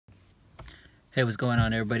Hey, what's going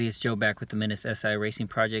on, everybody? It's Joe back with the Menace SI Racing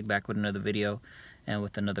Project, back with another video and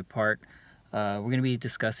with another part. We're going to be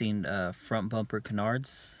discussing front bumper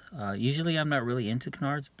canards. Usually I'm not really into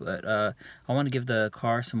canards, but I want to give the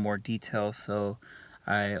car some more detail, so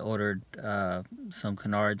I ordered some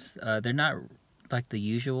canards. They're not like the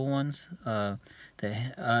usual ones. The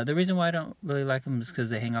reason why I don't really like them is because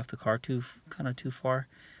they hang off the car kind of too far,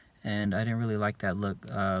 and I didn't really like that look.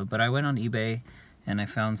 But I went on eBay and I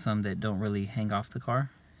found some that don't really hang off the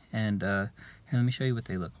car, and here, let me show you what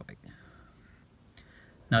they look like.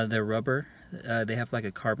 Now, they're rubber. They have like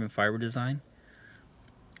a carbon fiber design,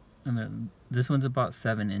 and then this one's about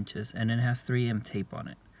 7 inches, and it has 3M tape on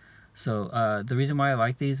it. So the reason why I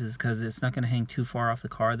like these is because it's not going to hang too far off the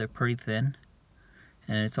car. They're pretty thin,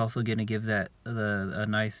 and it's also going to give that a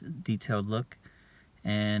nice detailed look,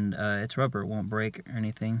 and it's rubber. It won't break or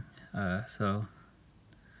anything, so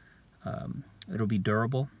it'll be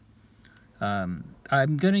durable. I'm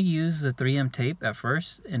gonna use the 3M tape at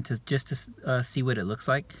first, and just to see what it looks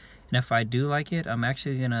like. And if I do like it, I'm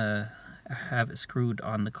actually gonna have it screwed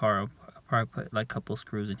on the car. I'll probably put like a couple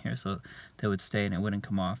screws in here so they would stay and it wouldn't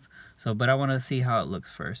come off. So, but I want to see how it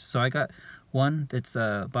looks first. So I got one that's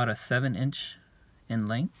about a 7-inch in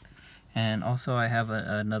length, and also I have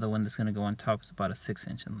another one that's gonna go on top. It's about a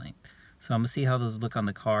 6-inch in length. So I'm gonna see how those look on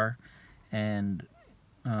the car, and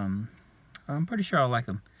I'm pretty sure I'll like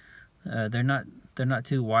them. They're not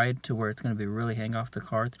too wide to where it's going to be really hang off the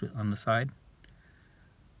car on the side,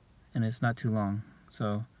 and it's not too long.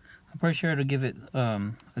 So I'm pretty sure it'll give it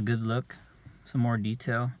a good look, some more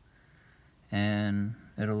detail, and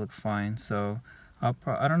it'll look fine. So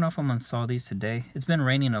I don't know if I'm gonna install these today. It's been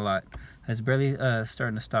raining a lot. It's barely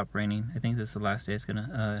starting to stop raining. I think this is the last day it's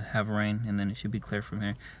gonna have rain, and then it should be clear from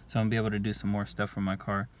here. So I'm gonna be able to do some more stuff from my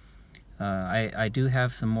car. I do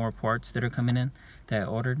have some more parts that are coming in that I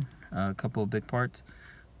ordered, a couple of big parts,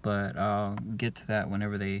 but I'll get to that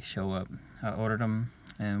whenever they show up. I ordered them,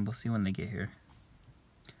 and we'll see when they get here.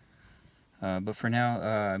 But for now,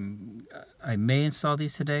 I may install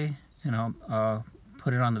these today, and I'll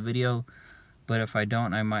put it on the video, but if I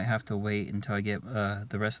don't, I might have to wait until I get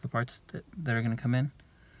the rest of the parts that are going to come in,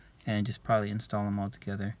 and just probably install them all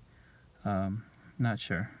together. Not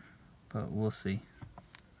sure, but we'll see.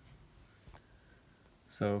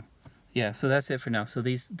 So yeah, so that's it for now. So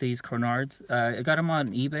these canards, I got them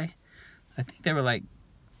on eBay. I think they were like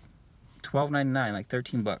 $12.99, like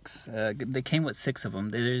 13 bucks. They came with 6 of them.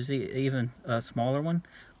 There's even a smaller one,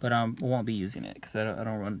 but I won't be using it because I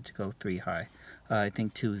don't want it to go 3 high. I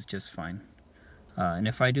think 2 is just fine. And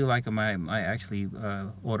if I do like them, I might actually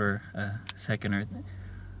order a second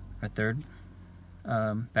or third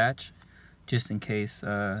batch, just in case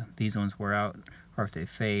these ones wear out, or if they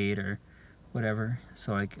fade or whatever,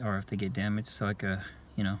 or if they get damaged, so I could,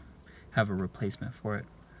 have a replacement for it.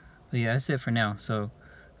 But yeah, that's it for now. So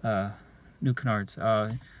new canards.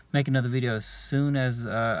 Make another video as soon as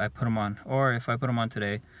I put them on, or if I put them on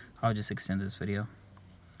today, I'll just extend this video.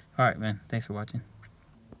 Alright, man, thanks for watching.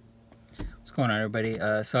 What's going on, everybody?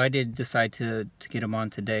 So I did decide to get them on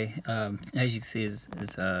today. As you can see,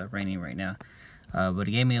 it's raining right now, but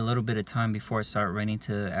it gave me a little bit of time before it started raining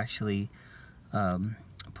to actually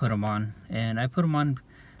put them on, and I put them on.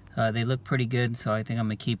 They look pretty good, so I think I'm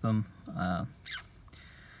gonna keep them.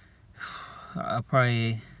 I'll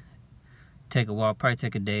probably take a while, probably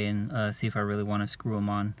take a day, and see if I really want to screw them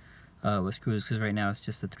on with screws, because right now it's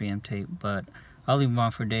just the 3M tape. But I'll leave them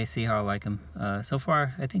on for a day, see how I like them. So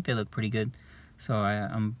far I think they look pretty good, so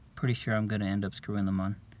I'm pretty sure I'm gonna end up screwing them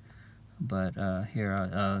on. But here,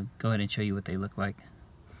 I'll go ahead and show you what they look like.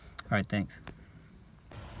 Alright, thanks.